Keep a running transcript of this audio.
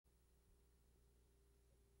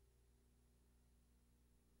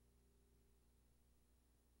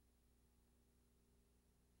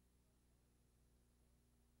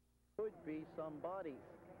could be some bodies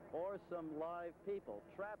or some live people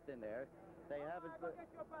trapped in there. They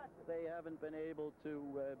haven't been able to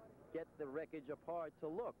get the wreckage apart to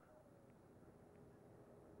look.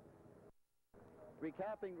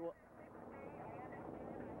 Recapping.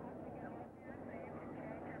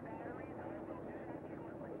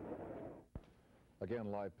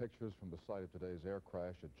 Again, live pictures from the site of today's air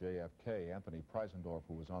crash at JFK. Anthony Preisendorf,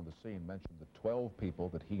 who was on the scene, mentioned the 12 people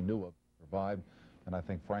that he knew of survived. And I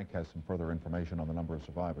think Frank has some further information on the number of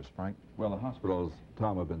survivors. Frank? Well, the hospitals,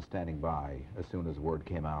 Tom, have been standing by as soon as word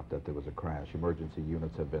came out that there was a crash. Emergency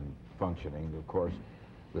units have been functioning. Of course,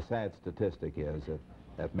 the sad statistic is that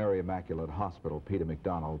at Mary Immaculate Hospital, Peter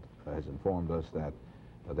McDonald has informed us that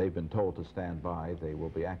they've been told to stand by. They will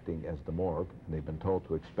be acting as the morgue, and they've been told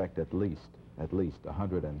to expect at least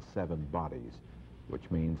 107 bodies,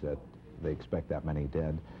 which means that they expect that many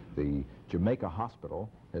dead. The Jamaica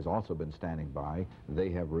Hospital has also been standing by. They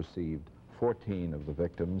have received 14 of the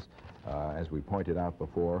victims. As we pointed out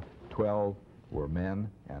before, 12 were men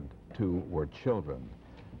and 2 were children.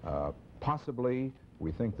 Possibly,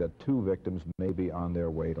 we think that 2 victims may be on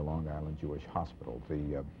their way to Long Island Jewish Hospital.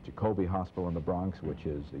 The Jacoby Hospital in the Bronx, which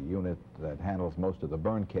is the unit that handles most of the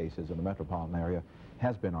burn cases in the metropolitan area,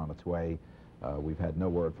 has been on its way. We've had no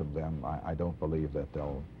word from them. I don't believe that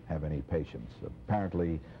they'll have any patients.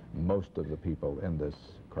 Apparently, most of the people in this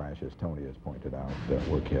crash, as Tony has pointed out,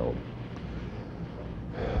 were killed.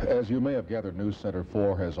 As you may have gathered, News Center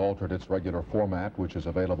 4 has altered its regular format, which is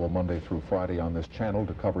available Monday through Friday on this channel,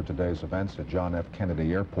 to cover today's events at John F.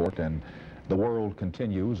 Kennedy Airport. And the world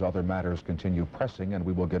continues, other matters continue pressing, and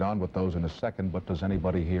we will get on with those in a second. But does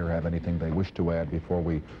anybody here have anything they wish to add before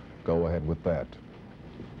we go ahead with that?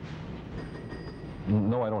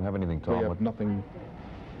 No, I don't have anything, Tom. We have nothing.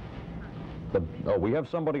 Oh, we have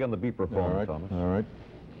somebody on the beeper phone, all right, Thomas. All right.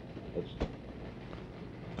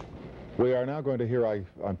 We are now going to hear,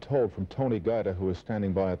 I'm told, from Tony Guida, who is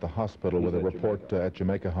standing by at the hospital with a report at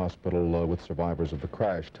Jamaica Hospital with survivors of the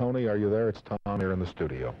crash. Tony, are you there? It's Tom here in the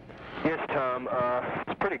studio. Yes, Tom.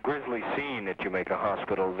 It's a pretty grisly scene at Jamaica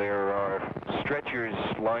Hospital. There are stretchers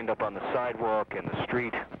lined up on the sidewalk and the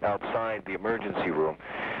street outside the emergency room.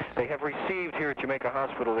 They have received, here at Jamaica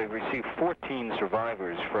Hospital, they've received 14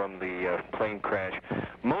 survivors from the plane crash,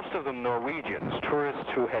 most of them Norwegians, tourists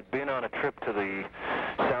who had been on a trip to the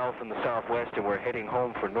south and the southwest and were heading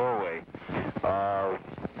home for Norway.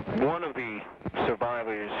 One of the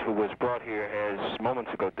survivors who was brought here has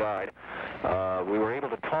moments ago died. We were able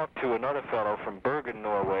to talk to another fellow from Bergen,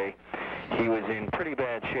 Norway. He was in pretty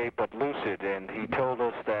bad shape but lucid, and he told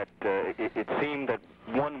us that it seemed that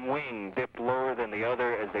one wing dipped lower than the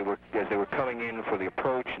other as they were coming in for the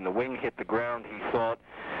approach, and the wing hit the ground. He thought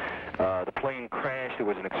the plane crashed, there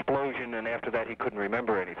was an explosion, and after that he couldn't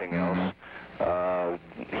remember anything else.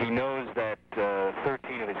 He knows that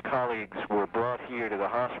 13 of his colleagues were brought here to the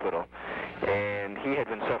hospital, and he had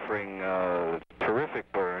been suffering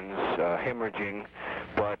terrific burns, hemorrhaging,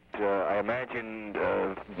 but I imagine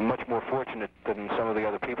much more fortunate than some of the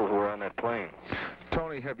other people who were on that plane.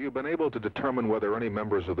 Tony, have you been able to determine whether any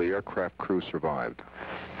members of the aircraft crew survived?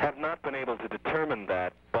 Have not been able to determine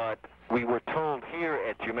that, but we were told here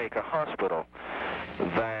at Jamaica Hospital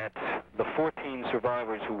that the 14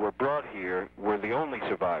 survivors who were brought here were the only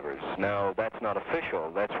survivors. Now, that's not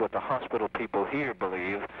official. That's what the hospital people here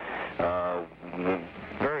believe.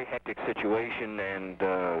 Very hectic situation,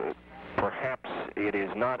 and perhaps it is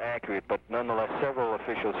not accurate, but nonetheless several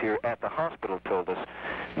officials here at the hospital told us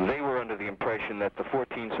they were under the impression that the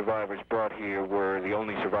 14 survivors brought here were the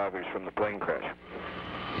only survivors from the plane crash.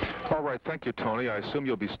 All right, thank you, Tony. I assume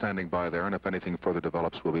you'll be standing by there, and if anything further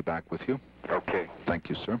develops, we'll be back with you. Okay. Thank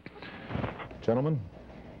you, sir. Gentlemen?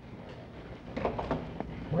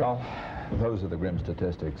 Well, those are the grim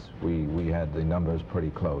statistics. We had the numbers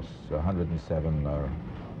pretty close. 107 are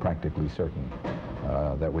practically certain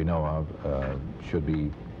that we know of should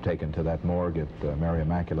be taken to that morgue at Mary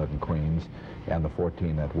Immaculate in Queens, and the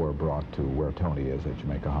 14 that were brought to where Tony is at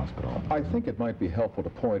Jamaica Hospital. I think it might be helpful to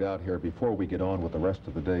point out here, before we get on with the rest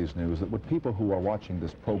of the day's news, that what people who are watching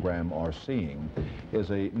this program are seeing is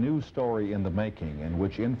a news story in the making, in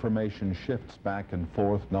which information shifts back and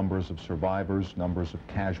forth, numbers of survivors, numbers of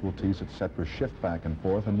casualties, etc., shift back and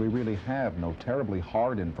forth, and we really have no terribly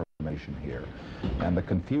hard information here. And the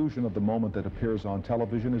confusion of the moment that appears on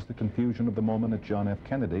television is the confusion of the moment at John F.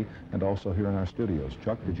 Kennedy, and also here in our studios.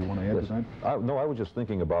 Chuck, did you want to add to that? No, I was just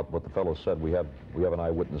thinking about what the fellow said. We have an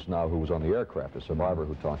eyewitness now who was on the aircraft, a survivor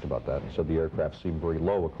who talked about that, and said the aircraft seemed very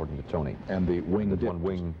low, according to Tony. And the wing dipped. One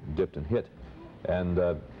wing dipped and hit.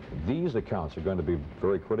 And these accounts are going to be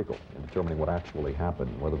very critical in determining what actually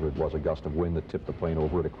happened, whether it was a gust of wind that tipped the plane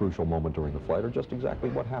over at a crucial moment during the flight, or just exactly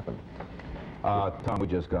what happened. Tom, we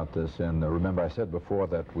just got this in. Remember, I said before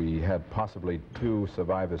that we had possibly 2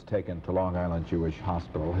 survivors taken to Long Island Jewish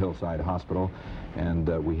Hospital, Hillside Hospital, and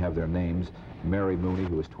we have their names. Mary Mooney,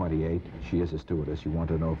 who is 28, she is a stewardess. You want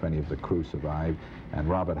to know if any of the crew survived, and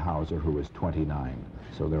Robert Hauser, who is 29.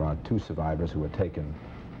 So there are 2 survivors who were taken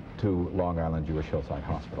to Long Island Jewish Hillside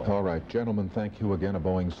Hospital. All right, gentlemen, thank you again. A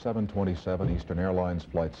Boeing 727 Eastern Airlines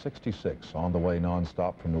Flight 66 on the way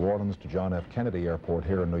nonstop from New Orleans to John F. Kennedy Airport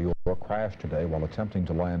here in New York crashed today while attempting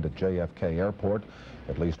to land at JFK Airport.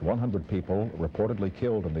 At least 100 people reportedly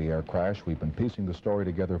killed in the air crash. We've been piecing the story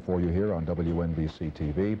together for you here on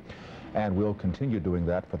WNBC-TV, and we'll continue doing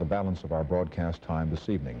that for the balance of our broadcast time this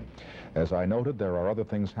evening. As I noted, there are other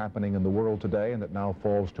things happening in the world today, and it now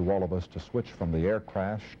falls to all of us to switch from the air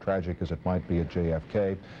crash, tragic as it might be at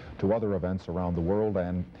JFK, to other events around the world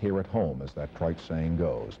and here at home, as that trite saying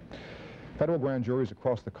goes. Federal grand juries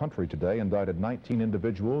across the country today indicted 19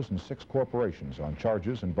 individuals and 6 corporations on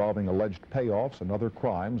charges involving alleged payoffs and other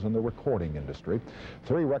crimes in the recording industry.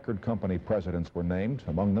 3 record company presidents were named,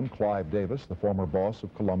 among them Clive Davis, the former boss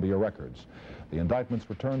of Columbia Records. The indictments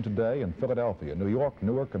returned today in Philadelphia, New York,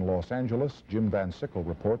 Newark, and Los Angeles. Jim Van Sickle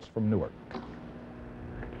reports from Newark.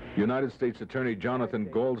 United States Attorney Jonathan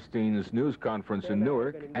Goldstein's news conference in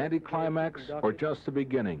Newark, anticlimax or just the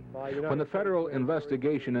beginning? When the federal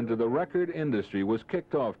investigation into the record industry was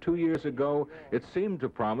kicked off 2 years ago, it seemed to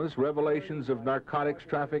promise revelations of narcotics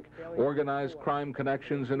traffic, organized crime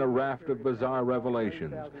connections, and a raft of bizarre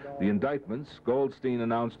revelations. The indictments, Goldstein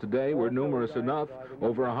announced today, were numerous enough,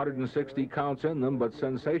 over 160 counts in them, but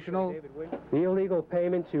sensational. The illegal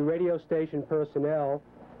payment to radio station personnel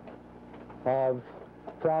of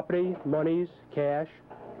property, monies, cash,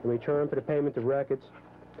 in return for the payment of records,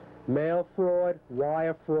 mail fraud,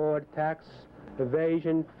 wire fraud, tax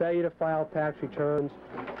evasion, failure to file tax returns,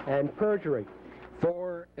 and perjury.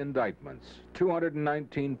 4 indictments,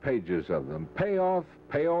 219 pages of them. Payoff,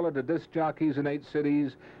 payola to disc jockeys in 8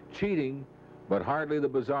 cities, cheating, but hardly the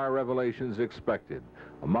bizarre revelations expected.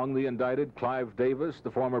 Among the indicted, Clive Davis,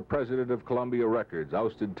 the former president of Columbia Records,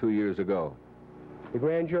 ousted 2 years ago. The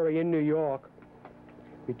grand jury in New York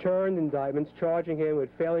returned indictments charging him with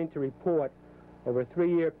failing to report over a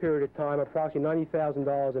 3-year period of time approximately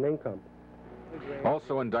 $90,000 in income.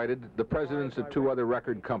 Also indicted, the presidents of 2 other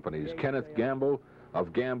record companies, Kenneth Gamble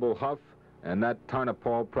of Gamble Huff and Nat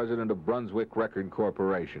Tarnopol, president of Brunswick Record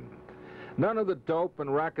Corporation. None of the dope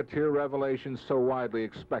and racketeer revelations so widely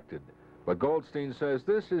expected, but Goldstein says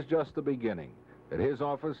this is just the beginning, that his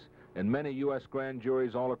office and many U.S. grand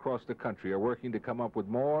juries all across the country are working to come up with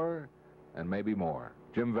more and maybe more.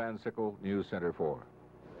 Jim Van Sickle, News Center 4.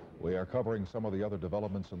 We are covering some of the other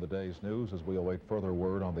developments in the day's news as we await further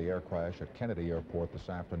word on the air crash at Kennedy Airport this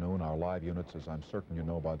afternoon. Our live units, as I'm certain you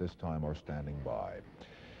know by this time, are standing by.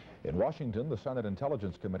 In Washington, the Senate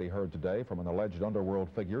Intelligence Committee heard today from an alleged underworld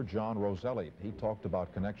figure, John Roselli. He talked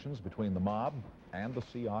about connections between the mob and the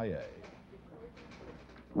CIA.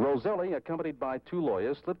 Roselli, accompanied by 2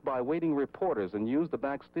 lawyers, slipped by waiting reporters and used the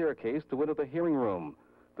back staircase to enter the hearing room.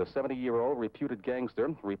 The 70-year-old reputed gangster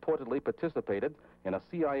reportedly participated in a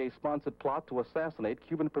CIA-sponsored plot to assassinate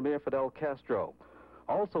Cuban Premier Fidel Castro.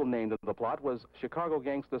 Also named in the plot was Chicago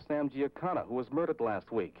gangster Sam Giancana, who was murdered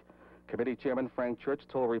last week. Committee Chairman Frank Church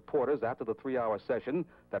told reporters after the 3-hour session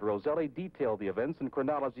that Roselli detailed the events and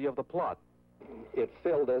chronology of the plot. It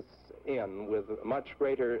filled us in with much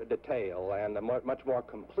greater detail and a much more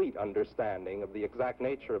complete understanding of the exact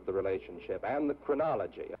nature of the relationship and the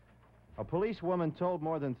chronology. A policewoman told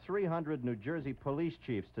more than 300 New Jersey police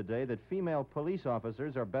chiefs today that female police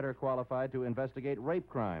officers are better qualified to investigate rape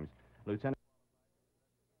crimes. Lieutenant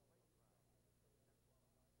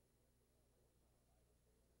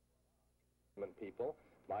people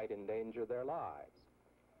might endanger their lives.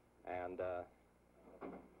 And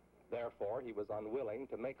therefore, he was unwilling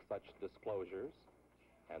to make such disclosures,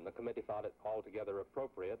 and the committee thought it altogether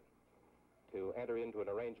appropriate to enter into an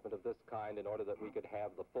arrangement of this kind in order that we could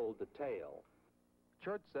have the full detail.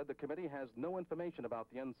 Church said the committee has no information about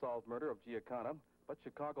the unsolved murder of Giancana, but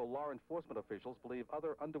Chicago law enforcement officials believe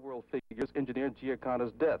other underworld figures engineered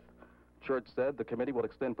Giancana's death. Church said the committee will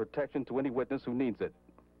extend protection to any witness who needs it.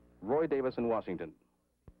 Roy Davis in Washington.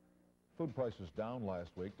 Food prices down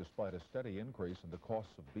last week despite a steady increase in the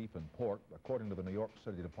costs of beef and pork. According to the New York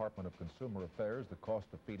City Department of Consumer Affairs, the cost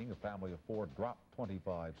of feeding a family of 4 dropped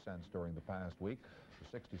 25 cents during the past week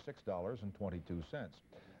to $66.22.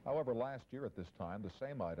 However, last year at this time, the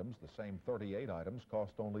same items, the same 38 items,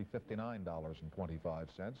 cost only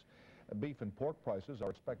 $59.25. Beef and pork prices are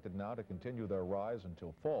expected now to continue their rise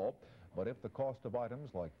until fall, but if the cost of items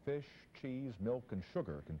like fish, cheese, milk, and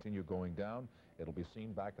sugar continue going down, it'll be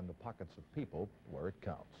seen back in the pockets of people where it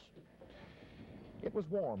counts. It was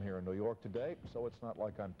warm here in New York today, so it's not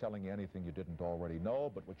like I'm telling you anything you didn't already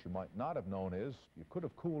know, but what you might not have known is you could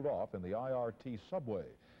have cooled off in the IRT subway.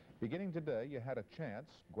 Beginning today, you had a chance,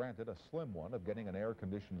 granted a slim one, of getting an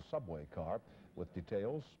air-conditioned subway car. With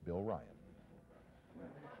details, Bill Ryan.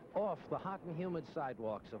 Off the hot and humid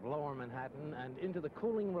sidewalks of Lower Manhattan and into the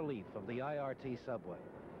cooling relief of the IRT subway.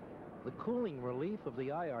 The cooling relief of the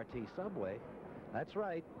IRT subway? That's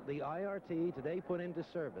right, the IRT today put into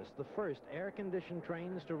service the first air-conditioned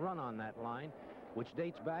trains to run on that line, which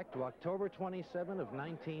dates back to October 27 of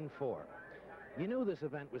 1904. You knew this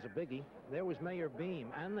event was a biggie. There was Mayor Beam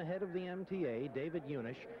and the head of the MTA, David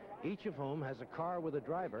Unish, each of whom has a car with a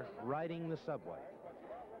driver riding the subway.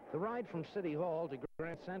 The ride from City Hall to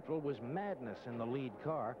Grand Central was madness in the lead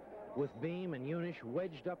car, with Beam and Unish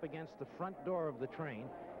wedged up against the front door of the train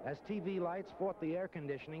as TV lights fought the air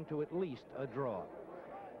conditioning to at least a draw.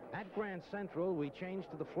 At Grand Central, we changed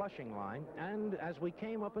to the Flushing line, and as we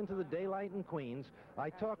came up into the daylight in Queens, I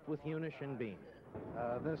talked with Unish and Beam.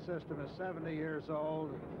 This system is 70 years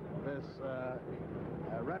old. This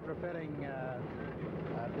retrofitting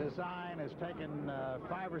design has taken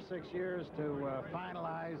 5 or 6 years to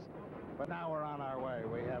finalize, but now we're on our way.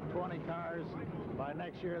 We have 20 cars. By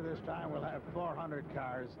next year this time, we'll have 400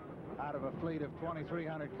 cars out of a fleet of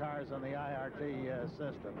 2,300 cars on the IRT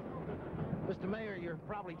system. Mr. Mayor, you're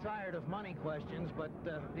probably tired of money questions, but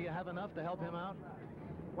do you have enough to help him out?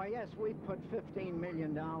 Well, yes, we've put $15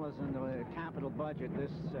 million in the capital budget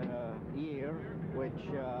this year, which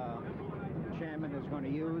the chairman is going to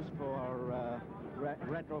use for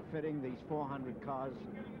retrofitting these 400 cars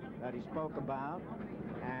that he spoke about.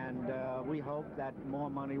 And we hope that more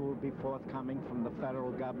money will be forthcoming from the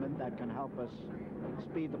federal government that can help us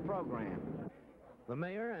speed the program. The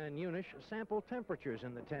mayor and Unish sampled temperatures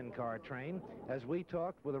in the 10-car train as we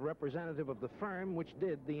talked with a representative of the firm which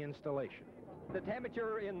did the installation. The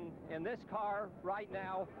temperature in this car right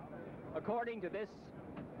now, according to this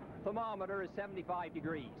thermometer, is 75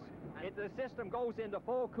 degrees. The system goes into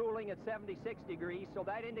full cooling at 76 degrees, so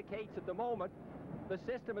that indicates at the moment the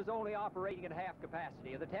system is only operating at half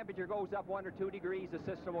capacity. If the temperature goes up 1 or 2 degrees, the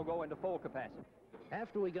system will go into full capacity.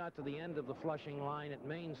 After we got to the end of the Flushing line at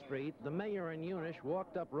Main Street, the mayor and Unish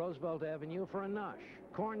walked up Roosevelt Avenue for a nosh,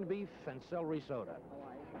 corned beef and celery soda.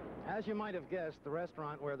 As you might have guessed, the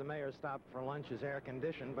restaurant where the mayor stopped for lunch is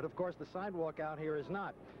air-conditioned, but of course the sidewalk out here is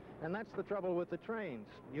not. And that's the trouble with the trains.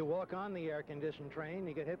 You walk on the air-conditioned train,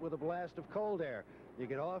 you get hit with a blast of cold air. You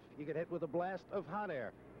get off, you get hit with a blast of hot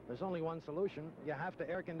air. There's only one solution. You have to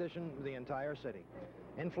air-condition the entire city.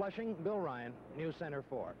 In Flushing, Bill Ryan, News Center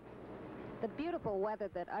 4. The beautiful weather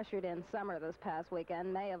that ushered in summer this past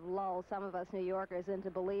weekend may have lulled some of us New Yorkers into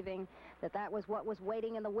believing that that was what was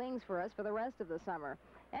waiting in the wings for us for the rest of the summer.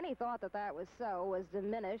 Any thought that that was so was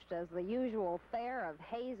diminished as the usual fare of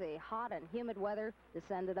hazy, hot, and humid weather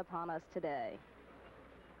descended upon us today.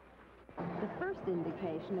 The first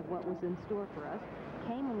indication of what was in store for us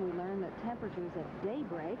came when we learned that temperatures at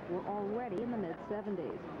daybreak were already in the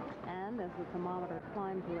mid-70s. And as the thermometer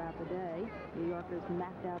climbed throughout the day, New Yorkers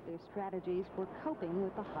mapped out their strategies for coping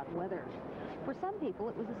with the hot weather. For some people,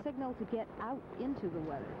 it was a signal to get out into the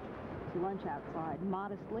weather, to lunch outside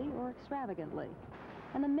modestly or extravagantly.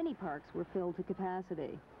 And the mini parks were filled to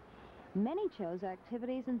capacity. Many chose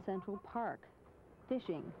activities in Central Park: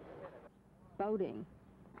 fishing, boating,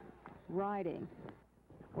 riding,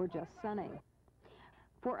 or just sunning.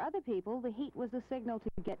 For other people, the heat was a signal to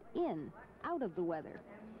get in, out of the weather.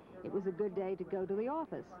 It was a good day to go to the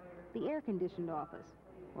office, the air-conditioned office,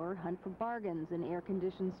 or hunt for bargains in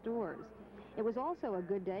air-conditioned stores. It was also a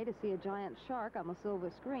good day to see a giant shark on the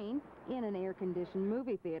silver screen in an air-conditioned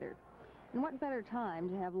movie theater. And what better time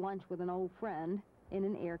to have lunch with an old friend in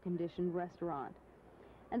an air-conditioned restaurant?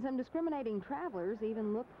 And some discriminating travelers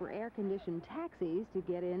even looked for air-conditioned taxis to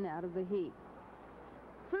get in out of the heat.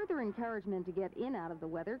 Further encouragement to get in out of the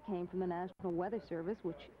weather came from the National Weather Service,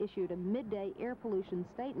 which issued a midday air pollution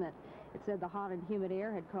statement. It said the hot and humid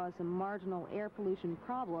air had caused some marginal air pollution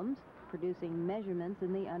problems, producing measurements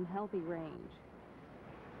in the unhealthy range.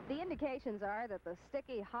 The indications are that the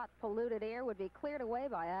sticky, hot, polluted air would be cleared away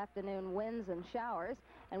by afternoon winds and showers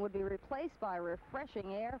and would be replaced by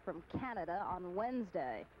refreshing air from Canada on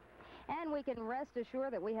Wednesday. And we can rest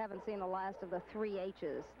assured that we haven't seen the last of the 3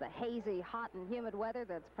 H's, the hazy, hot, and humid weather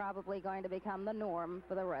that's probably going to become the norm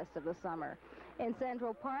for the rest of the summer. In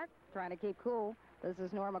Central Park, trying to keep cool, this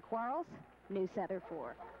is Norma Quarles, News Center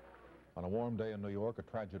 4. On a warm day in New York, a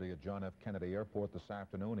tragedy at John F. Kennedy Airport this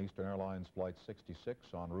afternoon. Eastern Airlines Flight 66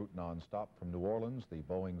 en route nonstop from New Orleans. The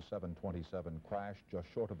Boeing 727 crashed just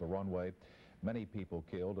short of the runway. Many people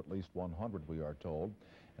killed, at least 100 we are told.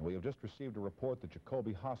 And we have just received a report that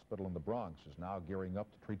Jacoby Hospital in the Bronx is now gearing up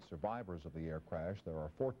to treat survivors of the air crash. There are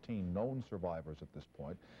 14 known survivors at this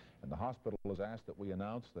point, and the hospital has asked that we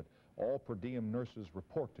announce that all per diem nurses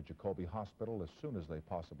report to Jacoby Hospital as soon as they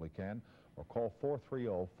possibly can, or call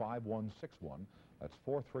 430-5161. That's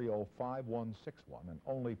 430-5161, and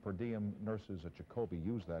only per diem nurses at Jacoby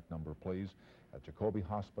use that number, please. At Jacoby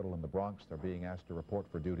Hospital in the Bronx, they're being asked to report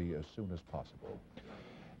for duty as soon as possible.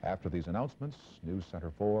 After these announcements, News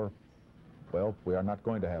Center 4, well, we are not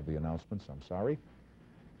going to have the announcements, I'm sorry.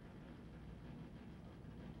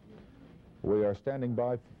 We are standing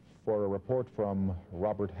by for a report from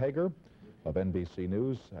Robert Hager of NBC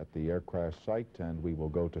News at the air crash site, and we will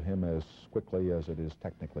go to him as quickly as it is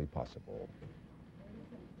technically possible.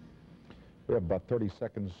 We have about 30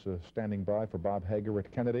 seconds standing by for Bob Hager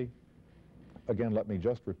at Kennedy. Again, let me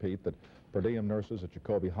just repeat that per diem nurses at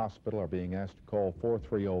Jacoby Hospital are being asked to call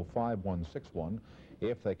 430-5161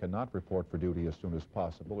 if they cannot report for duty as soon as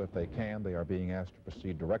possible. If they can, they are being asked to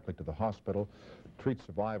proceed directly to the hospital, treat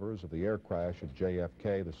survivors of the air crash at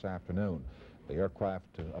JFK this afternoon. The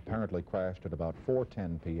aircraft apparently crashed at about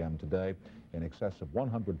 4:10 p.m. today. In excess of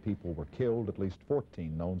 100 people were killed, at least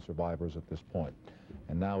 14 known survivors at this point.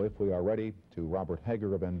 And now, if we are ready, to Robert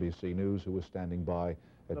Hager of NBC News, who is standing by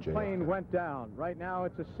at JFK. The plane went down. Right now,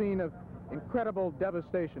 it's a scene of incredible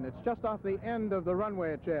devastation. It's just off the end of the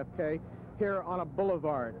runway at JFK, here on a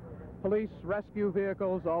boulevard. Police rescue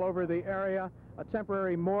vehicles all over the area. A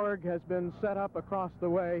temporary morgue has been set up across the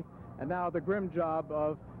way, and now the grim job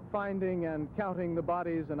of finding and counting the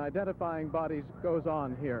bodies and identifying bodies goes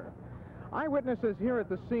on here. Eyewitnesses here at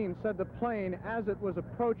the scene said the plane, as it was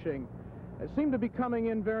approaching, it seemed to be coming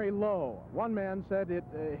in very low. One man said it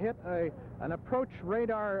hit an approach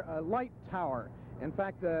radar light tower. In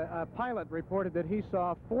fact, a pilot reported that he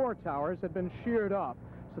saw 4 towers had been sheared off.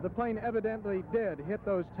 So the plane evidently did hit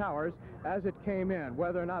those towers as it came in.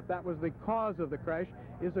 Whether or not that was the cause of the crash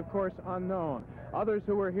is, of course, unknown. Others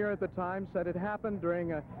who were here at the time said it happened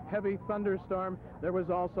during a heavy thunderstorm. There was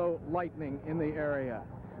also lightning in the area.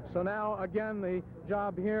 So now, again, the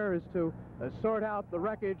job here is to sort out the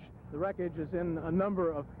wreckage. The wreckage is in a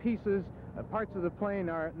number of pieces. Parts of the plane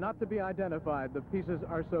are not to be identified. The pieces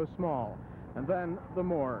are so small. And then the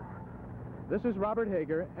morgue. This is Robert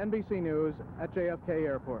Hager, NBC News at JFK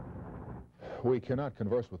Airport. We cannot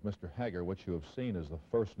converse with Mr. Hager. What you have seen is the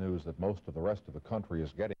first news that most of the rest of the country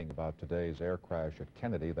is getting about today's air crash at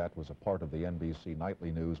Kennedy. That was a part of the NBC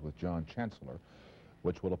Nightly News with John Chancellor,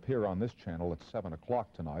 which will appear on this channel at 7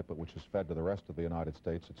 o'clock tonight, but which is fed to the rest of the United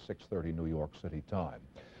States at 6:30 New York City time.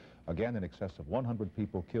 Again, in excess of 100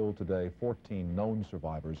 people killed today, 14 known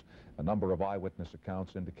survivors. A number of eyewitness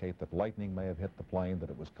accounts indicate that lightning may have hit the plane,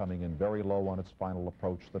 that it was coming in very low on its final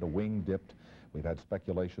approach, that a wing dipped. We've had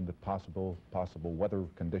speculation that possible weather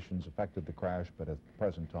conditions affected the crash, but at the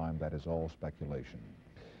present time, that is all speculation.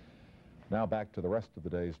 Now back to the rest of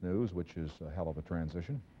the day's news, which is a hell of a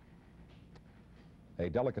transition.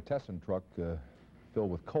 A delicatessen truck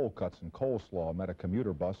filled with cold cuts and coleslaw met a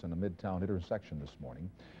commuter bus in a midtown intersection this morning.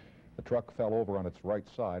 The truck fell over on its right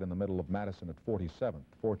side in the middle of Madison at 47th.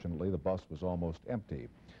 Fortunately, the bus was almost empty.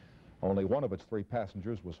 Only one of its 3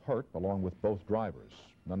 passengers was hurt, along with both drivers.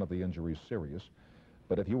 None of the injuries serious.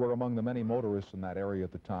 But if you were among the many motorists in that area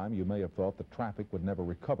at the time, you may have thought that traffic would never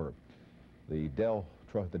recover. The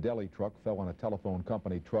deli truck fell on a telephone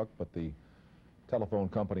company truck, but the telephone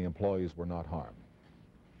company employees were not harmed.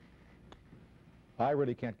 I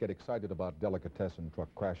really can't get excited about delicatessen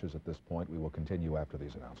truck crashes at this point. We will continue after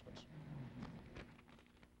these announcements.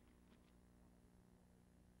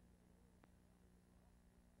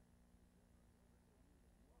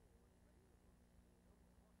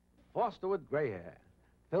 Foster with gray hair.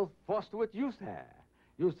 Phil Foster with used hair.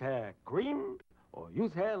 Used hair cream or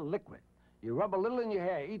used hair liquid. You rub a little in your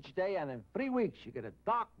hair each day, and in 3 weeks, you get a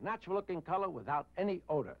dark, natural-looking color without any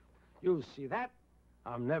odor. You see that?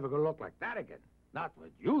 I'm never going to look like that again. Not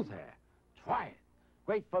with youth hair. Try it.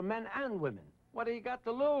 Great for men and women. What do you got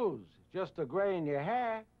to lose? Just a gray in your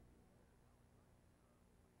hair.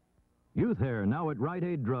 Youth hair now at Rite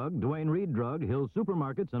Aid Drug, Duane Reade Drug, Hill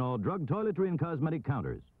Supermarkets, and all drug, toiletry, and cosmetic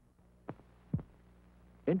counters.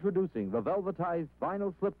 Introducing the velvetized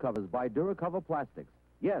vinyl slipcovers by Duracover Plastics.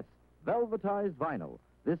 Yes, velvetized vinyl.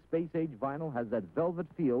 This space-age vinyl has that velvet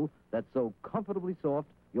feel that's so comfortably soft,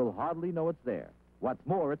 you'll hardly know it's there. What's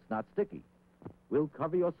more, it's not sticky. We'll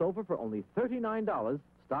cover your sofa for only $39,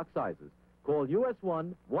 stock sizes. Call US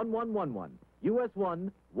 1 1111. US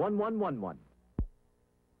 1 1111.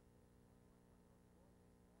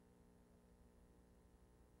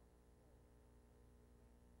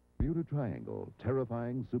 Bermuda Triangle,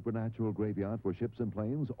 terrifying supernatural graveyard for ships and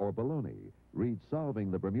planes, or baloney. Read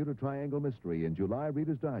Solving the Bermuda Triangle Mystery in July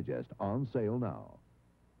Reader's Digest, on sale now.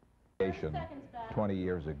 20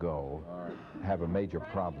 years ago have a major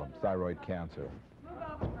problem, thyroid cancer.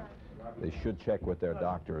 They should check with their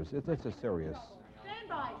doctors. It's a serious...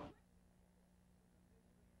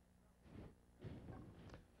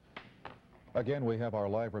 Again, we have our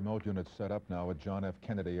live remote unit set up now at John F.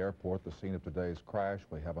 Kennedy Airport, the scene of today's crash.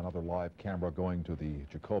 We have another live camera going to the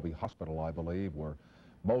Jacoby Hospital, I believe, where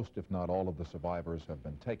most, if not all, of the survivors have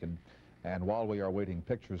been taken. And while we are waiting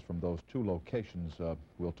pictures from those two locations,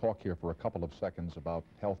 we'll talk here for a couple of seconds about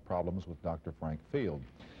health problems with Dr. Frank Field.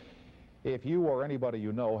 If you or anybody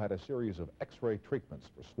you know had a series of X-ray treatments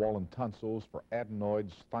for swollen tonsils, for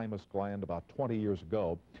adenoids, thymus gland about 20 years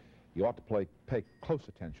ago, you ought to pay close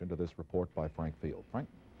attention to this report by Frank Field. Frank?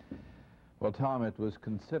 Well, Tom, it was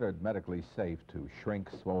considered medically safe to shrink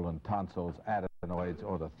swollen tonsils, adenoids,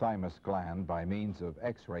 or the thymus gland by means of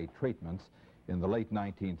X-ray treatments in the late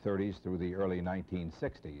 1930s through the early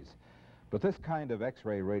 1960s. But this kind of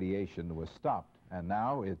X-ray radiation was stopped, and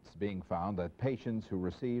now it's being found that patients who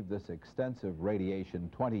received this extensive radiation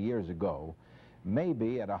 20 years ago may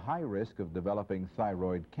be at a high risk of developing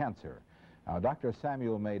thyroid cancer. Now, Dr.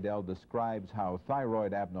 Samuel Maydell describes how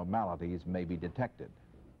thyroid abnormalities may be detected.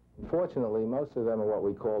 Fortunately, most of them are what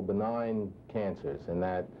we call benign cancers, in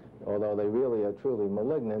that, although they really are truly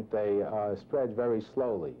malignant, they spread very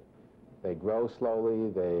slowly. They grow slowly.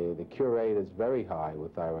 The cure rate is very high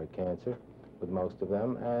with thyroid cancer, with most of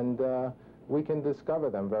them, and we can discover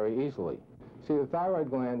them very easily. See, the thyroid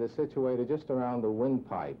gland is situated just around the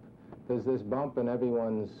windpipe. There's this bump in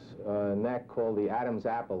everyone's neck called the Adam's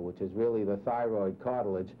apple, which is really the thyroid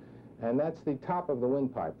cartilage, and that's the top of the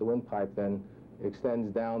windpipe. The windpipe then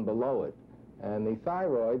extends down below it, and the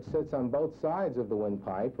thyroid sits on both sides of the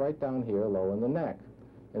windpipe, right down here low in the neck.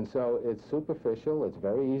 And so it's superficial, it's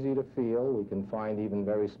very easy to feel. We can find even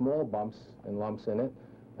very small bumps and lumps in it,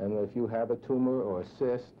 and if you have a tumor or a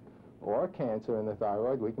cyst or cancer in the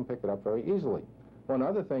thyroid, we can pick it up very easily. One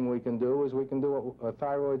other thing we can do is we can do a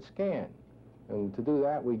thyroid scan. And to do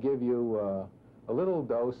that, we give you a little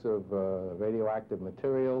dose of radioactive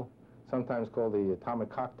material, sometimes called the atomic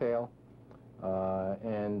cocktail,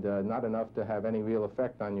 and not enough to have any real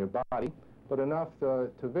effect on your body, but enough to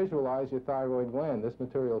visualize your thyroid gland. This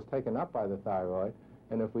material is taken up by the thyroid,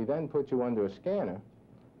 and if we then put you under a scanner,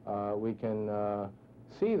 we can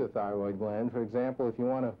see the thyroid gland. For example, if you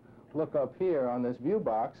want to look up here on this view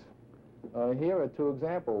box, here are two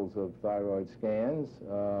examples of thyroid scans.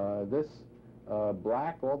 All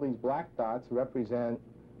these black dots represent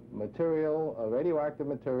material, radioactive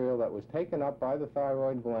material that was taken up by the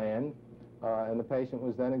thyroid gland, and the patient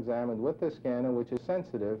was then examined with this scanner, which is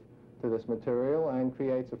sensitive to this material and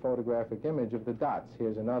creates a photographic image of the dots.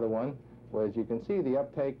 Here's another one, where as you can see, the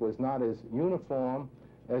uptake was not as uniform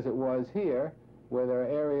as it was here, where there are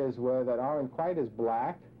areas that aren't quite as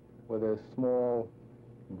black, where there's small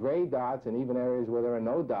gray dots, and even areas where there are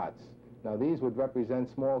no dots. Now, these would represent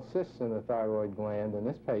small cysts in the thyroid gland in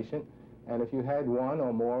this patient, and if you had one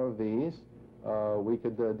or more of these, we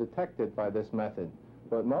could detect it by this method.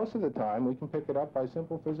 But most of the time, we can pick it up by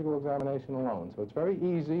simple physical examination alone. So it's very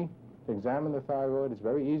easy to examine the thyroid. It's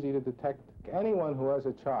very easy to detect. Anyone who as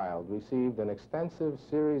a child received an extensive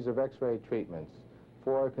series of X-ray treatments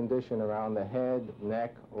for a condition around the head,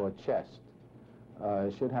 neck, or chest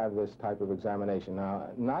should have this type of examination. Now,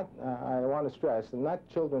 I want to stress, not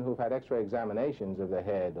children who've had X-ray examinations of the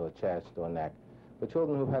head or chest or neck, but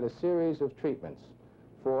children who've had a series of treatments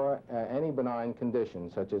for any benign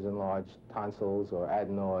condition, such as enlarged tonsils or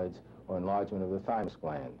adenoids or enlargement of the thymus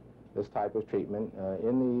gland. This type of treatment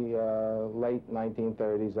in the late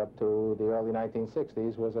 1930s up to the early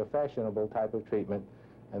 1960s was a fashionable type of treatment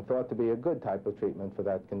and thought to be a good type of treatment for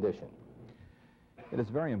that condition. It is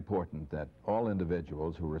very important that all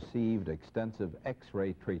individuals who received extensive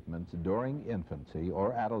X-ray treatments during infancy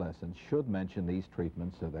or adolescence should mention these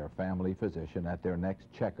treatments to their family physician at their next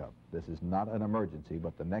checkup. This is not an emergency,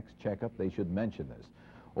 but the next checkup they should mention this.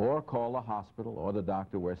 Or call the hospital or the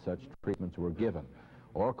doctor where such treatments were given.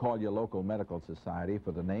 Or call your local medical society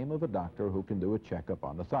for the name of a doctor who can do a checkup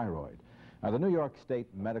on the thyroid. Now, the New York State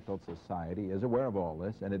Medical Society is aware of all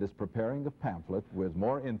this, and it is preparing a pamphlet with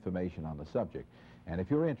more information on the subject. And if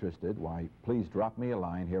you're interested, why, please drop me a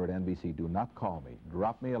line here at NBC. Do not call me.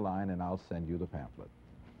 Drop me a line, and I'll send you the pamphlet.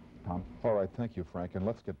 Tom? All right, thank you, Frank. And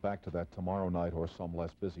let's get back to that tomorrow night or some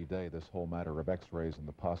less busy day, this whole matter of X-rays and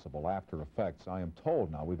the possible after effects. I am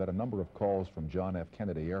told now we've had a number of calls from John F.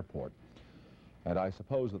 Kennedy Airport. And I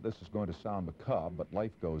suppose that this is going to sound macabre, but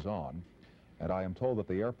life goes on. And I am told that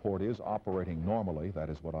the airport is operating normally.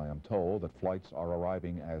 That is what I am told, that flights are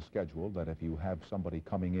arriving as scheduled, that if you have somebody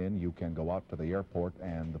coming in, you can go out to the airport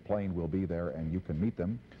and the plane will be there and you can meet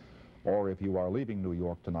them. Or if you are leaving New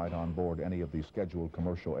York tonight on board any of these scheduled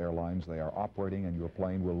commercial airlines, they are operating and your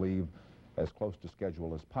plane will leave as close to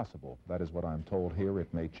schedule as possible. That is what I'm told here.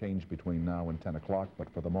 It may change between now and 10 o'clock, but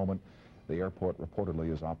for the moment, the airport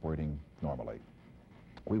reportedly is operating normally.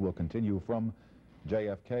 We will continue from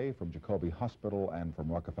JFK, from Jacoby Hospital, and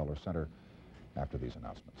from Rockefeller Center after these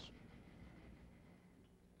announcements.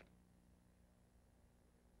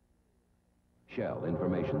 Shell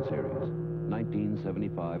Information Series,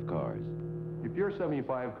 1975 cars. If your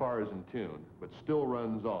 75 car is in tune, but still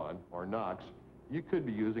runs on, or knocks, you could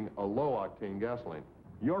be using a low-octane gasoline.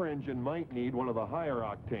 Your engine might need one of the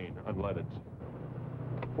higher-octane unleadeds.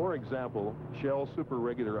 For example, Shell Super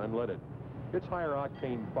Regular Unleaded. Its higher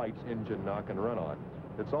octane fights engine knock and run on.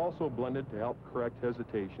 It's also blended to help correct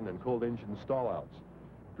hesitation and cold engine stallouts.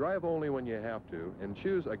 Drive only when you have to, and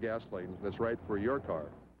choose a gasoline that's right for your car.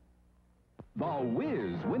 The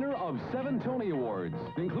Wiz, winner of 7 Tony Awards,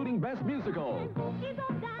 including Best Musical. He's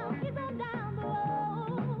on down the road.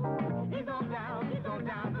 He's on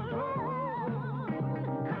down the road.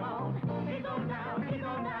 Come on, he's on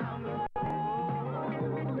down the road.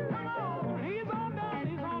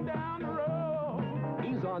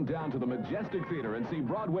 On down to the Majestic Theater and see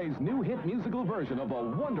Broadway's new hit musical version of The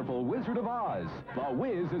Wonderful Wizard of Oz. The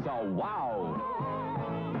Wiz is a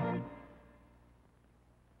wow.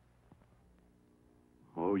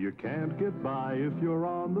 Oh, you can't get by if you're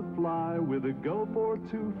on the fly with a gulp or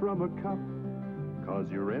two from a cup. 'Cause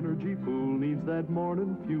your energy pool needs that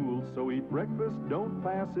morning fuel, so eat breakfast, don't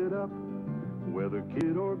pass it up. Whether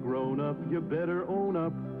kid or grown up, you better own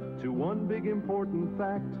up to one big important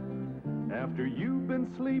fact. After you've been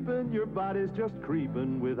sleeping, your body's just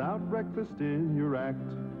creeping without breakfast in your act.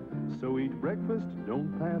 So eat breakfast,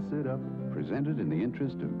 don't pass it up. Presented in the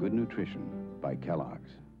interest of good nutrition by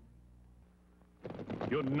Kellogg's.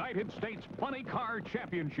 United States Funny Car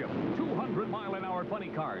Championship. 200-mile-an-hour funny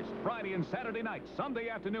cars. Friday and Saturday night, Sunday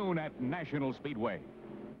afternoon at National Speedway.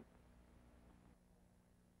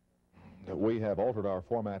 We have altered our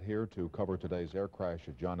format here to cover today's air crash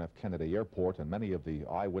at John F. Kennedy Airport, and many of the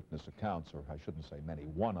eyewitness accounts, or I shouldn't say many,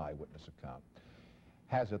 one eyewitness account,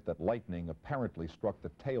 has it that lightning apparently struck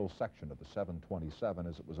the tail section of the 727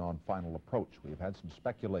 as it was on final approach. We've had some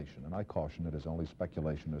speculation, and I caution it is only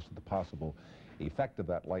speculation as to the possible effect of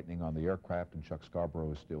that lightning on the aircraft, and Chuck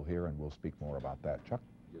Scarborough is still here, and we'll speak more about that. Chuck?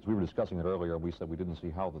 As we were discussing it earlier, we said we didn't see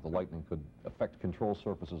how that the lightning could affect control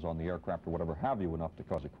surfaces on the aircraft or whatever have you enough to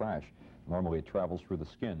cause a crash. Normally it travels through the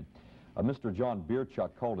skin. Mr. John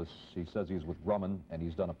Bierchuk called us. He says he's with Grumman, and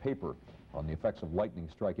he's done a paper on the effects of lightning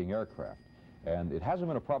striking aircraft. And it hasn't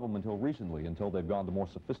been a problem until recently, until they've gone to more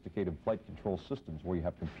sophisticated flight control systems where you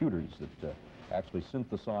have computers that actually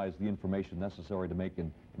synthesize the information necessary to make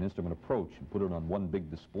an instrument approach and put it on one big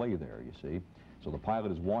display there, you see. So the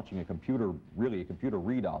pilot is watching a computer, really a computer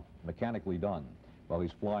readout, mechanically done, while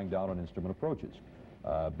he's flying down on instrument approaches.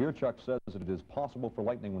 Bierchuk says that it is possible for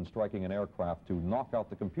lightning when striking an aircraft to knock out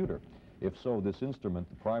the computer. If so, this instrument,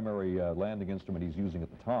 the primary landing instrument he's using at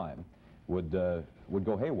the time, would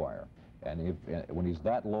go haywire. And when he's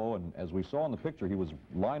that low, and as we saw in the picture, he was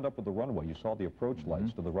lined up with the runway. You saw the approach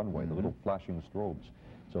lights to the runway, the little flashing strobes.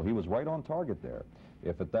 So he was right on target there.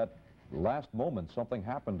 If at that last moment something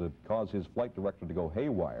happened to cause his flight director to go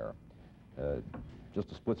haywire,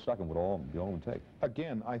 just a split second would be all it would take.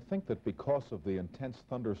 Again, I think that because of the intense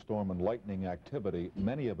thunderstorm and lightning activity,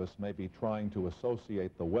 many of us may be trying to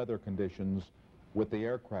associate the weather conditions with the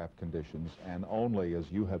aircraft conditions, and only, as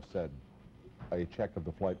you have said, a check of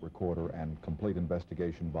the flight recorder and complete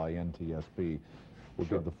investigation by NTSB will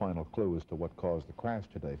give the final clue as to what caused the crash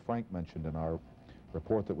today. Frank mentioned in our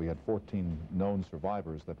report that we had 14 known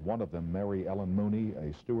survivors, that one of them, Mary Ellen Mooney,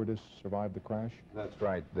 a stewardess, survived the crash? That's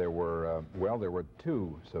right. There were, there were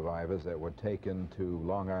 2 survivors that were taken to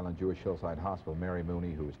Long Island Jewish Hillside Hospital. Mary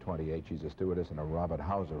Mooney, who was 28, she's a stewardess, and a Robert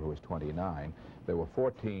Hauser, who was 29. There were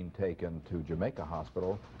 14 taken to Jamaica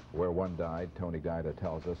Hospital, where one died. Tony Guida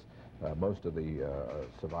tells us. Most of the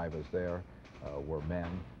survivors there were men.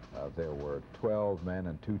 There were 12 men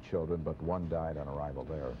and 2 children, but 1 died on arrival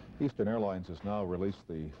there. Eastern Airlines has now released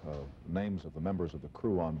the names of the members of the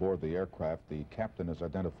crew on board the aircraft. The captain is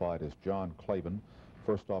identified as John Clavin,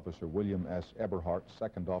 First Officer William S. Eberhart,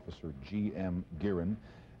 Second Officer G.M. Gearin,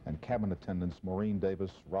 and cabin attendants Maureen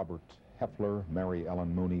Davis, Robert Heffler, Mary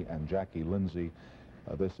Ellen Mooney, and Jackie Lindsay.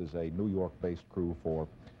 This is a New York-based crew for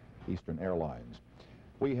Eastern Airlines.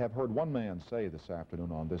 We have heard one man say this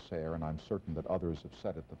afternoon on this air, and I'm certain that others have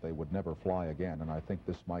said it, that they would never fly again, and I think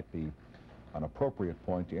this might be an appropriate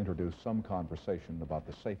point to introduce some conversation about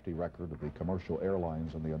the safety record of the commercial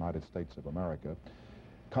airlines in the United States of America,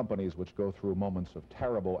 companies which go through moments of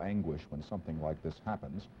terrible anguish when something like this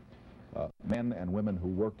happens, men and women who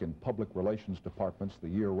work in public relations departments the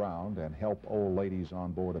year round and help old ladies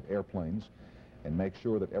on board of airplanes and make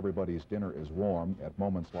sure that everybody's dinner is warm at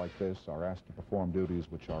moments like this, are asked to perform duties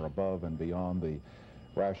which are above and beyond the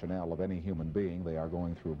rationale of any human being. They are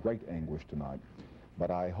going through great anguish tonight. But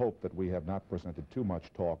I hope that we have not presented too much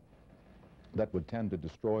talk that would tend to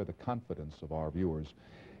destroy the confidence of our viewers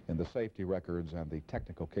in the safety records and the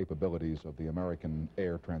technical capabilities of the American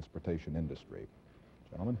air transportation industry.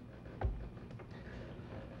 Gentlemen?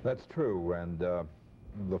 That's true, and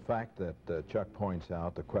the fact that Chuck points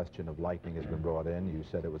out the question of lightning has been brought in. You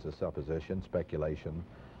said it was a supposition, speculation.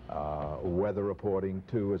 Weather reporting,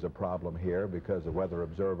 too, is a problem here because the Weather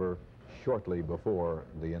Observer, shortly before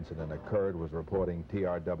the incident occurred, was reporting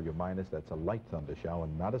TRW minus. That's a light thunder shower,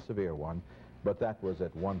 not a severe one, but that was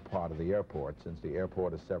at one part of the airport. Since the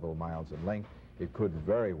airport is several miles in length, it could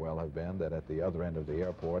very well have been that at the other end of the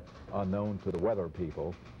airport, unknown to the weather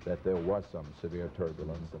people, that there was some severe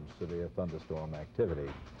turbulence, some severe thunderstorm activity.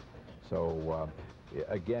 So,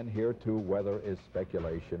 again, here too, weather is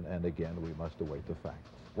speculation, and again, we must await the facts.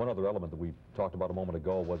 One other element that we talked about a moment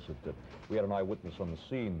ago was that we had an eyewitness on the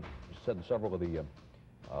scene who said several of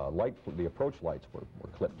the approach lights were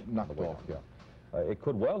clipped. Knocked off, yeah. It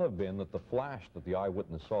could well have been that the flash that the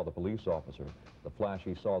eyewitness saw, the police officer, the flash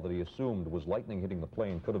he saw that he assumed was lightning hitting the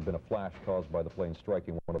plane, could have been a flash caused by the plane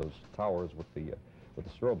striking one of those towers with the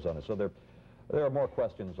strobes on it. So there are more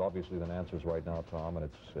questions, obviously, than answers right now, Tom, and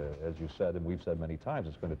it's, as you said, and we've said many times,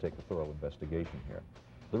 it's going to take a thorough investigation here.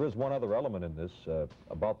 There is one other element in this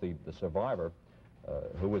about the survivor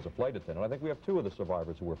who is a flight attendant. I think we have 2 of the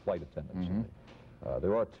survivors who were flight attendants. Mm-hmm.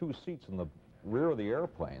 There are 2 seats in the rear of the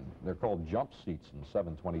airplane. They're called jump seats in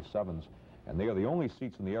 727s, and they are the only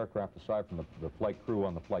seats in the aircraft, aside from the flight crew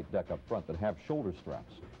on the flight deck up front, that have shoulder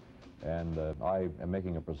straps. And I am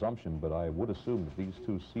making a presumption, but I would assume that these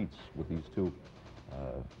 2 seats with these 2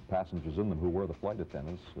 passengers in them who were the flight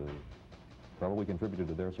attendants probably contributed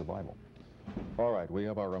to their survival. All right, we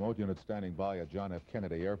have our remote unit standing by at John F.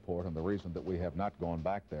 Kennedy Airport, and the reason that we have not gone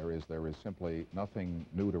back there is simply nothing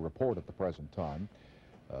new to report at the present time.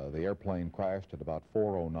 The airplane crashed at about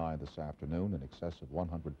 4:09 this afternoon. In excess of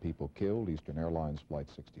 100 people killed, Eastern Airlines Flight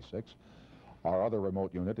 66. Our other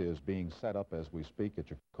remote unit is being set up as we speak at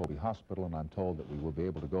Jacoby Hospital, and I'm told that we will be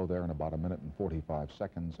able to go there in about 1 minute and 45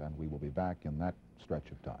 seconds, and we will be back in that stretch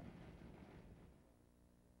of time.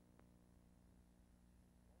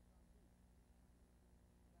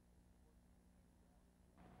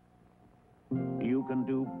 You can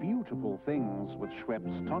do beautiful things with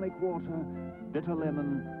Schweppes tonic water, bitter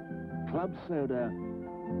lemon, club soda,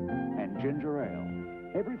 and ginger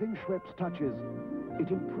ale. Everything Schweppes touches,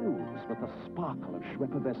 it improves with the sparkle of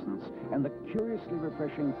Schweppescence and the curiously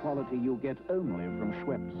refreshing quality you get only from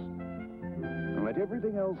Schweppes. Let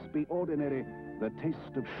everything else be ordinary, the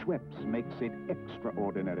taste of Schweppes makes it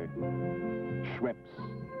extraordinary. Schweppes,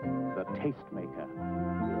 the taste maker.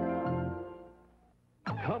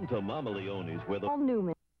 Come to Mama Leone's where the... Paul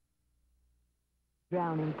Newman.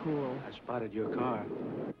 Drowning pool. I spotted your car.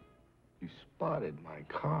 You spotted my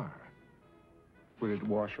car. Will it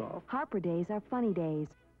wash off? Harper days are funny days.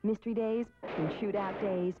 Mystery days and shootout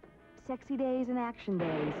days. Sexy days and action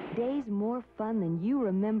days. Days more fun than you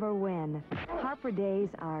remember when. Harper days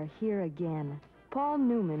are here again. Paul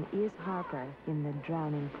Newman is Harper in the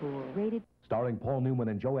Drowning Pool. Rated... Starring Paul Newman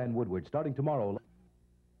and Joanne Woodward, starting tomorrow.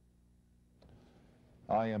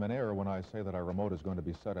 I am in error when I say that our remote is going to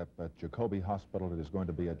be set up at Jacoby Hospital. It is going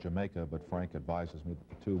to be at Jamaica, but Frank advises me that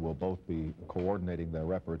the 2 will both be coordinating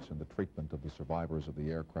their efforts in the treatment of the survivors of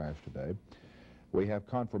the air crash today. We have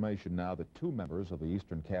confirmation now that 2 members of the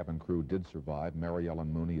Eastern cabin crew did survive, Mary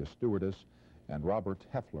Ellen Mooney, a stewardess, and Robert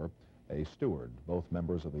Heffler, a steward, both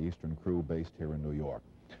members of the Eastern crew based here in New York.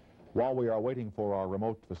 While we are waiting for our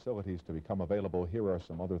remote facilities to become available, here are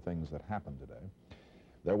some other things that happened today.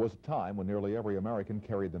 There was a time when nearly every American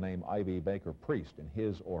carried the name Ivy Baker Priest in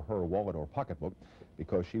his or her wallet or pocketbook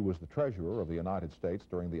because she was the treasurer of the United States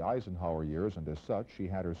during the Eisenhower years, and as such, she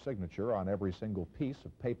had her signature on every single piece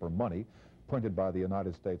of paper money printed by the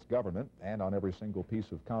United States government and on every single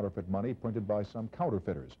piece of counterfeit money printed by some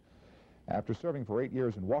counterfeiters. After serving for 8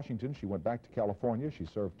 years in Washington, she went back to California. She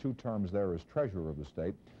served 2 terms there as treasurer of the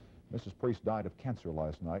state. Mrs. Priest died of cancer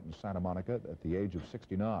last night in Santa Monica at the age of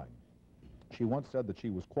 69. She once said that she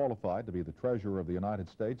was qualified to be the treasurer of the United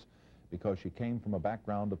States because she came from a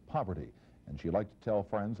background of poverty, and she liked to tell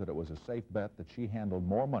friends that it was a safe bet that she handled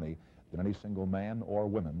more money than any single man or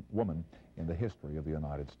woman in the history of the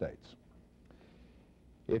United States.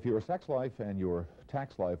 If your sex life and your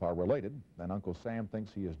tax life are related, then Uncle Sam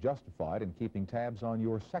thinks he is justified in keeping tabs on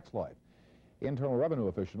your sex life. Internal Revenue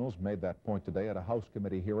officials made that point today at a House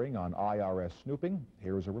committee hearing on IRS snooping.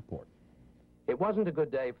 Here's a report. It wasn't a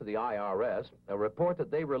good day for the IRS. A report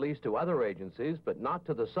that they released to other agencies, but not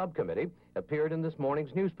to the subcommittee, appeared in this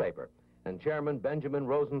morning's newspaper. And Chairman Benjamin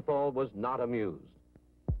Rosenthal was not amused.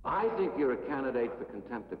 I think you're a candidate for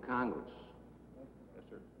contempt of Congress. Yes,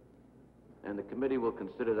 sir. And the committee will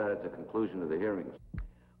consider that at the conclusion of the hearings.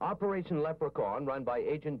 Operation Leprechaun, run by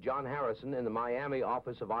Agent John Harrison in the Miami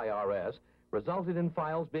office of IRS, resulted in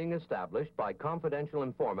files being established by confidential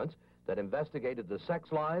informants that investigated the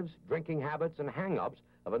sex lives, drinking habits, and hang-ups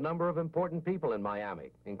of a number of important people in Miami,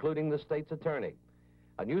 including the state's attorney.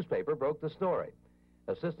 A newspaper broke the story.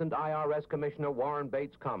 Assistant IRS Commissioner Warren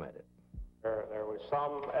Bates commented. There was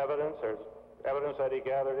some evidence, there's evidence that he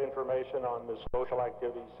gathered information on the social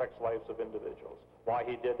activities, sex lives of individuals, why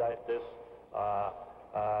he did this,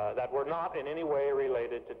 that were not in any way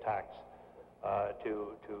related to tax,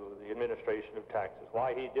 to the administration of taxes.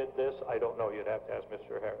 Why he did this, I don't know. You'd have to ask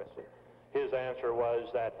Mr. Harrison. His answer was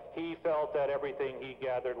that he felt that everything he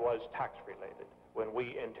gathered was tax-related when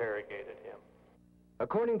we interrogated him.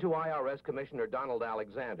 According to IRS Commissioner Donald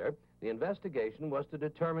Alexander, the investigation was to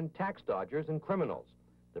determine tax dodgers and criminals.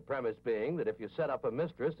 The premise being that if you set up a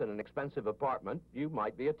mistress in an expensive apartment, you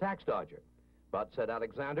might be a tax dodger. But, said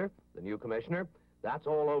Alexander, the new commissioner, that's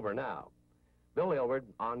all over now. Bill Aylward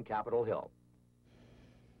on Capitol Hill.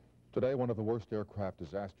 Today, one of the worst aircraft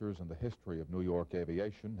disasters in the history of New York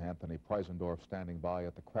aviation. Anthony Preisendorf standing by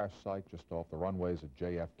at the crash site just off the runways at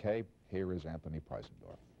JFK. Here is Anthony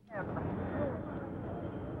Preisendorf.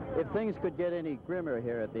 If things could get any grimmer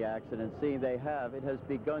here at the accident scene, they have. It has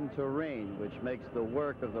begun to rain, which makes the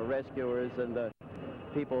work of the rescuers and the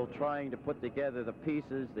people trying to put together the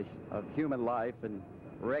pieces of human life and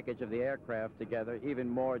wreckage of the aircraft together even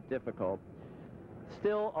more difficult.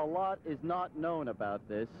 Still, a lot is not known about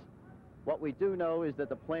this. What we do know is that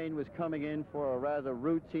the plane was coming in for a rather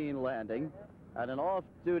routine landing, and an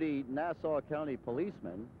off-duty Nassau County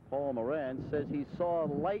policeman, Paul Moran, says he saw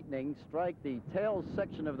lightning strike the tail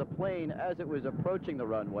section of the plane as it was approaching the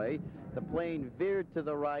runway. The plane veered to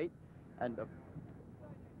the right and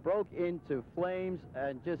broke into flames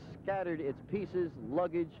and just scattered its pieces,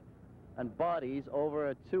 luggage, and bodies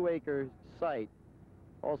over a 2-acre site.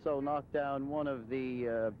 Also knocked down one of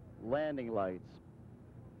the landing lights.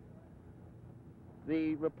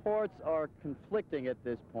 The reports are conflicting at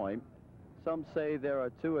this point. Some say there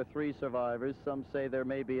are 2 or 3 survivors. Some say there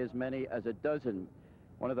may be as many as a dozen.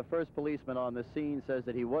 One of the first policemen on the scene says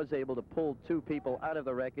that he was able to pull 2 people out of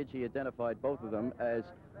the wreckage. He identified both of them as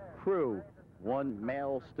crew, 1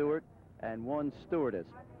 male steward and 1 stewardess.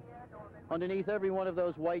 Underneath every one of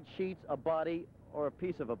those white sheets, a body or a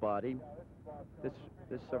piece of a body.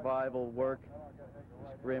 This survival work,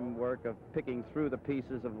 this grim work of picking through the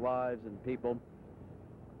pieces of lives and people,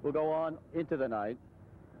 will go on into the night,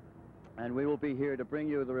 and we will be here to bring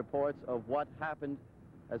you the reports of what happened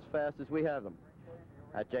as fast as we have them.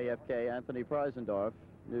 At JFK, Anthony Preisendorf,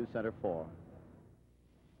 News Center 4.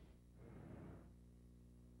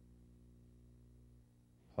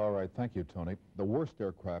 All right, thank you, Tony. The worst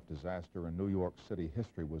aircraft disaster in New York City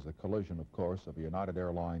history was the collision, of course, of a United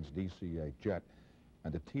Airlines DC-8 jet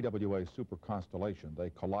and a TWA Super Constellation. They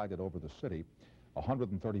collided over the city.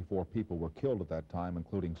 134 people were killed at that time,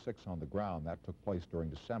 including 6 on the ground. That took place during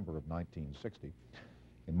December of 1960.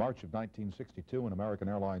 In March of 1962, an American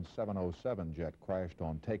Airlines 707 jet crashed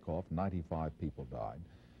on takeoff. 95 people died.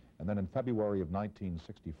 And then in February of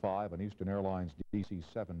 1965, an Eastern Airlines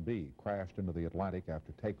DC-7B crashed into the Atlantic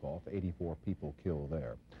after takeoff. 84 people killed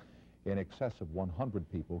there. In excess of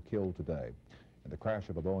 100 people killed today in the crash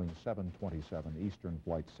of a Boeing 727 Eastern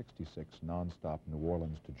Flight 66 nonstop New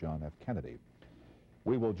Orleans to John F. Kennedy.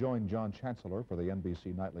 We will join John Chancellor for the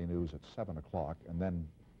NBC Nightly News at 7 o'clock, and then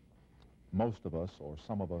most of us, or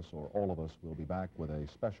some of us, or all of us will be back with a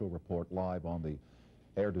special report live on the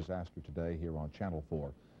air disaster today here on Channel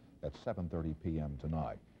 4 at 7:30 p.m.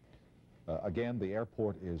 tonight. Again, the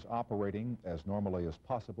airport is operating as normally as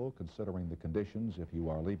possible, considering the conditions. If you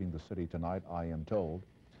are leaving the city tonight, I am told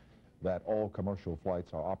that all commercial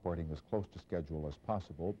flights are operating as close to schedule as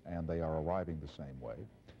possible, and they are arriving the same way.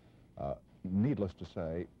 Needless to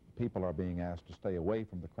say, people are being asked to stay away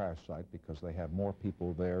from the crash site because they have more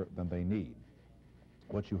people there than they need.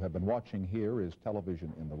 What you have been watching here is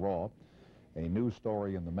television in the raw, a news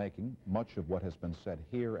story in the making. Much of what has been said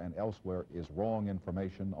here and elsewhere is wrong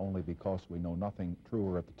information only because we know nothing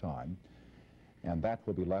truer at the time, and that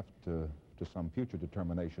will be left to some future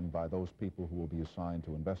determination by those people who will be assigned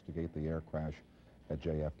to investigate the air crash at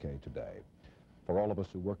JFK today. For all of us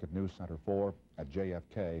who work at News Center 4 at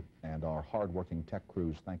JFK and our hard-working tech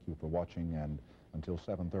crews, thank you for watching, and until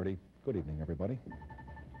 7:30, good evening, everybody.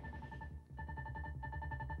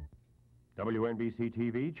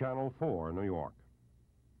 WNBC-TV, Channel 4, New York.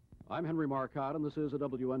 I'm Henry Marcotte, and this is a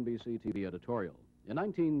WNBC-TV editorial. In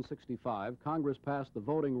 1965, Congress passed the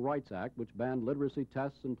Voting Rights Act, which banned literacy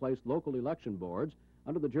tests and placed local election boards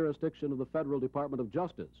under the jurisdiction of the Federal Department of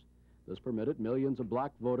Justice. This permitted millions of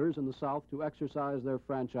black voters in the South to exercise their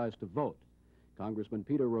franchise to vote. Congressman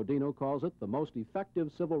Peter Rodino calls it the most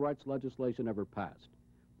effective civil rights legislation ever passed.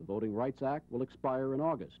 The Voting Rights Act will expire in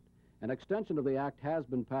August. An extension of the act has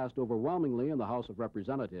been passed overwhelmingly in the House of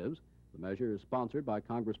Representatives. The measure is sponsored by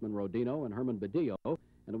Congressman Rodino and Herman Badillo,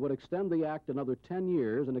 and it would extend the act another 10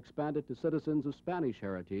 years and expand it to citizens of Spanish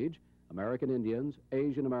heritage, American Indians,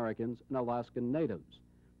 Asian Americans, and Alaskan Natives.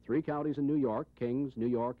 3 counties in New York, Kings, New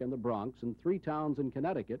York, and the Bronx, and 3 towns in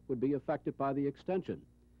Connecticut would be affected by the extension.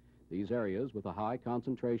 These areas, with a high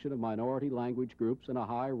concentration of minority language groups and a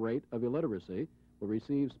high rate of illiteracy, will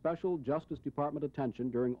receive special Justice Department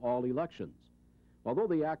attention during all elections. Although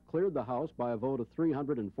the act cleared the House by a vote of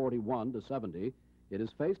 341 to 70, it is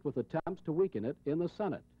faced with attempts to weaken it in the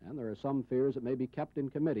Senate, and there are some fears it may be kept in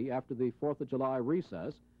committee after the 4th of July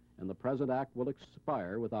recess, and the present act will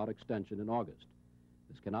expire without extension in August.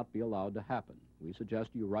 This cannot be allowed to happen. We suggest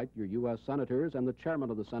you write your U.S. senators and the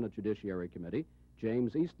chairman of the Senate Judiciary Committee,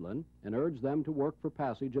 James Eastland, and urge them to work for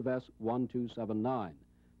passage of S-1279,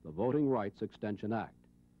 the Voting Rights Extension Act.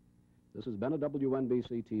 This has been a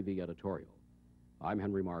WNBC-TV editorial. I'm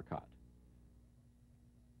Henry Marcotte.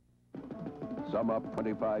 Sum up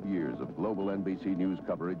 25 years of global NBC News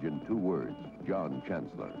coverage in 2 words: John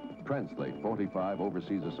Chancellor. Translate 45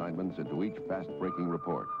 overseas assignments into each fast-breaking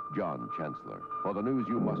report. John Chancellor. For the news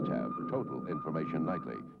you must have, total information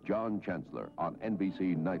nightly. John Chancellor on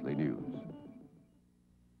NBC Nightly News.